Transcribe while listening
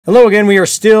Hello again, we are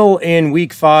still in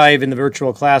week 5 in the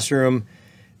virtual classroom.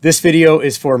 This video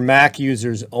is for Mac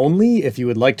users only. If you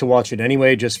would like to watch it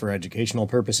anyway, just for educational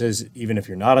purposes, even if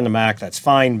you're not on the Mac, that's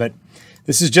fine. But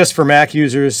this is just for Mac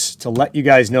users to let you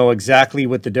guys know exactly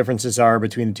what the differences are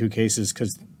between the two cases,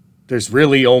 because there's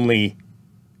really only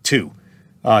two.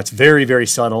 It's very, very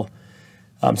subtle.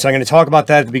 So I'm going to talk about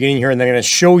that at the beginning here, and then I'm going to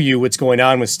show you what's going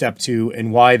on with step 2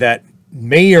 and why that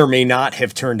may or may not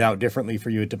have turned out differently for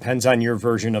you. It depends on your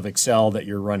version of Excel that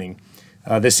you're running.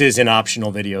 This is an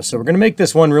optional video, so we're going to make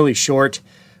this one really short.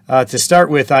 To start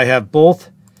with, I have both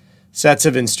sets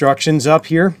of instructions up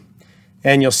here,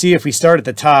 and you'll see if we start at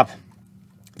the top,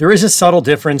 there is a subtle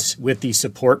difference with the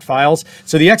support files.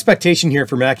 So the expectation here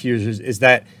for Mac users is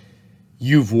that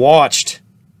you've watched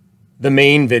the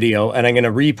main video, and I'm going to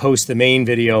repost the main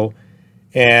video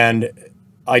and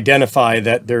identify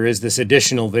that there is this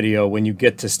additional video when you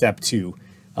get to step 2.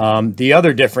 The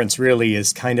other difference really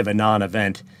is kind of a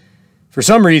non-event. For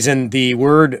some reason, the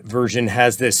Word version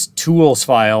has this tools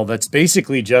file that's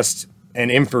basically just an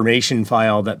information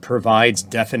file that provides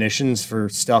definitions for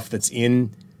stuff that's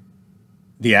in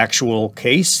the actual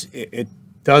case. It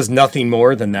does nothing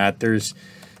more than that. There's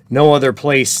no other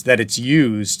place that it's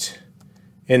used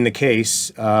in the case.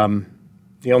 The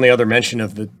only other mention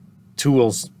of the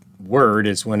tools Word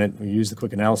is when we use the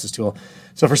quick analysis tool.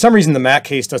 So for some reason the Mac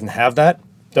case doesn't have that.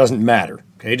 Doesn't matter.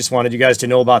 Okay, just wanted you guys to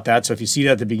know about that. So if you see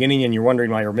that at the beginning and you're wondering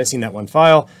why you're missing that one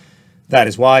file, that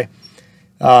is why.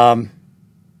 You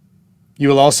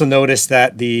will also notice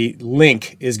that the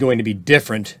link is going to be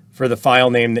different for the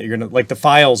file name that you're going to, like the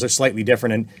files are slightly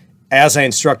different. And as I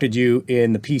instructed you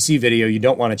in the PC video, you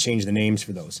don't want to change the names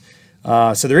for those.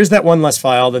 So there is that one less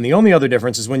file. Then the only other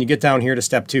difference is when you get down here to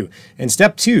step 2. In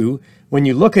step 2, when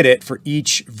you look at it for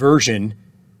each version,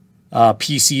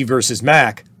 PC versus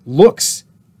Mac, looks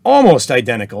almost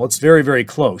identical. It's very, very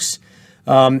close.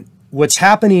 What's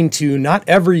happening to not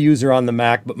every user on the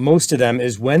Mac, but most of them,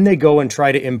 is when they go and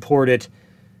try to import it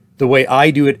the way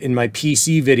I do it in my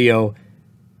PC video,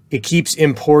 it keeps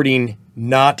importing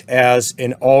not as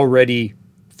an already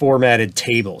formatted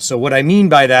table. So what I mean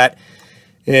by that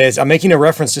is I'm making a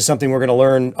reference to something we're going to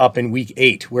learn up in week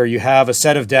 8, where you have a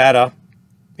set of data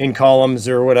in columns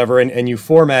or whatever, and you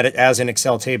format it as an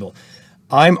Excel table.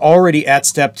 I'm already at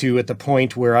step 2 at the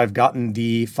point where I've gotten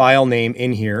the file name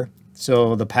in here.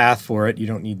 So the path for it, you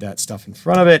don't need that stuff in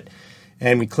front of it.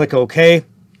 And we click OK,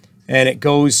 and it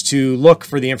goes to look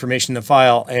for the information in the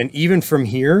file. And even from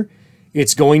here,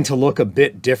 it's going to look a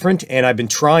bit different. And I've been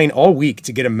trying all week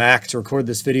to get a Mac to record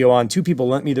this video on. 2 people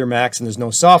lent me their Macs, and there's no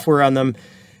software on them.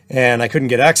 And I couldn't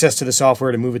get access to the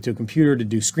software to move it to a computer to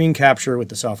do screen capture with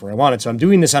the software I wanted. So I'm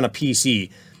doing this on a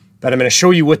PC, but I'm going to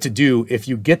show you what to do if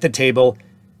you get the table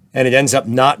and it ends up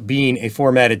not being a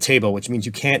formatted table, which means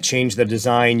you can't change the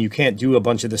design. You can't do a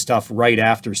bunch of the stuff right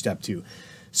after step 2.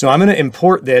 So I'm going to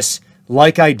import this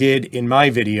like I did in my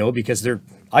video, because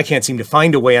I can't seem to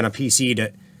find a way on a PC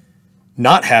to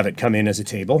not have it come in as a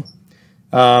table.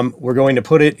 We're going to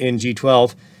put it in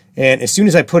G12. And as soon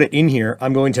as I put it in here,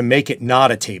 I'm going to make it not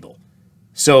a table.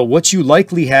 So what you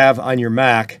likely have on your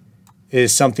Mac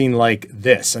is something like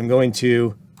this. I'm going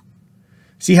to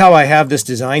see how I have this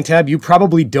design tab. You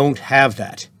probably don't have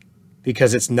that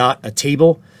because it's not a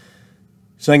table.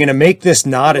 So I'm going to make this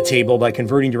not a table by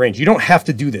converting to range. You don't have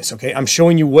to do this, okay? I'm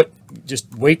showing you what,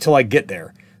 just wait till I get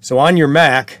there. So on your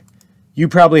Mac, you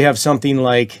probably have something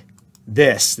like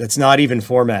this that's not even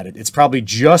formatted. It's probably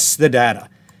just the data.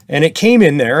 And it came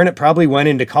in there and it probably went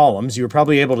into columns. You were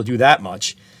probably able to do that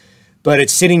much, but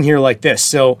it's sitting here like this.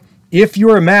 So if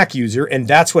you're a Mac user and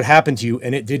that's what happened to you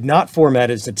and it did not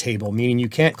format as a table, meaning you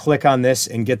can't click on this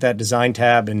and get that design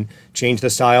tab and change the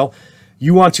style,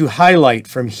 you want to highlight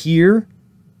from here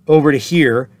over to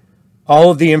here all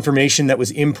of the information that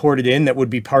was imported in that would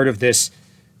be part of this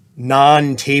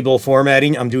non-table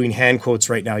formatting. I'm doing hand quotes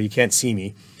right now. You can't see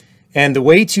me. And the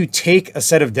way to take a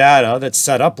set of data that's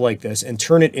set up like this and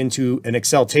turn it into an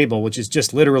Excel table, which is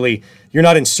just literally, you're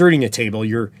not inserting a table,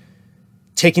 you're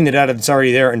taking the data that's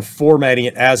already there and formatting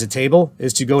it as a table,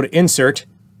 is to go to Insert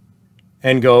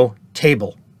and go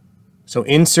Table. So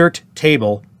Insert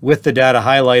Table with the data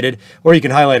highlighted, or you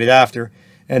can highlight it after,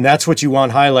 and that's what you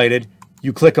want highlighted.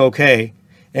 You click OK,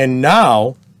 and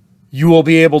now you will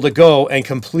be able to go and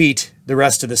complete the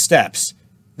rest of the steps.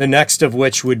 The next of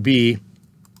which would be,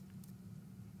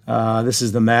 this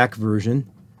is the Mac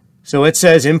version. So it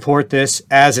says import this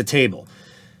as a table.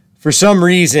 For some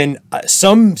reason,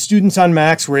 some students on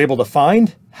Macs were able to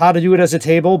find how to do it as a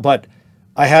table, but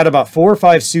I had about 4 or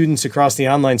 5 students across the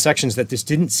online sections that just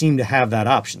didn't seem to have that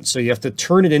option. So you have to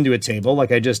turn it into a table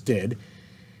like I just did.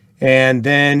 And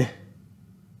then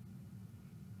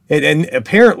And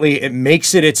apparently it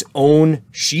makes it its own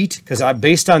sheet, because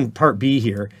based on part B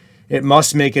here, it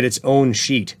must make it its own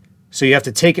sheet. So you have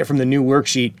to take it from the new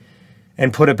worksheet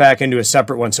and put it back into a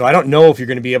separate one. So I don't know if you're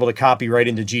going to be able to copy right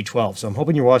into G12. So I'm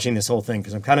hoping you're watching this whole thing,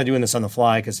 because I'm kind of doing this on the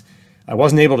fly because I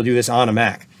wasn't able to do this on a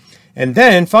Mac. And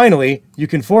then finally, you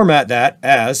can format that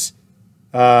as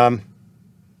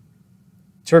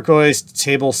turquoise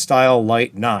table style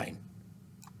light 9.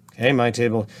 Okay, my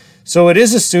table. So it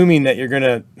is assuming that you're going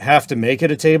to have to make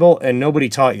it a table, and nobody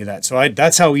taught you that. So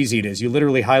that's how easy it is. You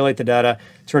literally highlight the data,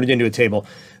 turn it into a table.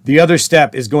 The other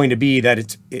step is going to be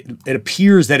that it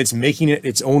appears that it's making it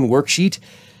its own worksheet.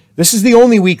 This is the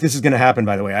only week this is going to happen,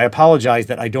 by the way. I apologize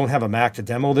that I don't have a Mac to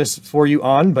demo this for you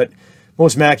on, but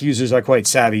most Mac users are quite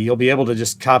savvy. You'll be able to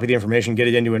just copy the information, get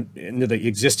it into the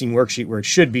existing worksheet where it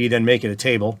should be, then make it a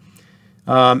table.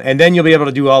 And then you'll be able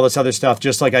to do all this other stuff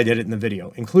just like I did it in the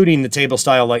video, including the table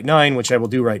style light 9, which I will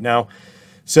do right now.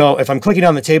 So if I'm clicking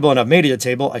on the table and I've made it a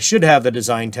table, I should have the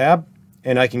design tab,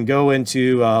 and I can go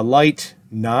into light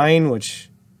 9, which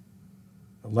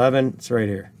 11, it's right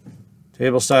here.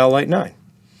 Table style light 9.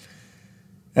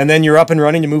 And then you're up and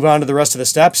running. You move on to the rest of the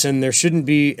steps, and there shouldn't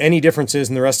be any differences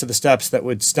in the rest of the steps that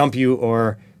would stump you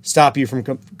or stop you from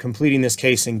completing this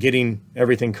case and getting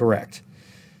everything correct.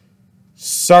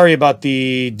 Sorry about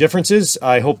the differences.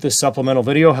 I hope this supplemental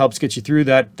video helps get you through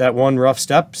that one rough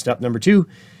step, step number 2.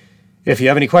 If you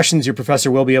have any questions, your professor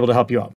will be able to help you out.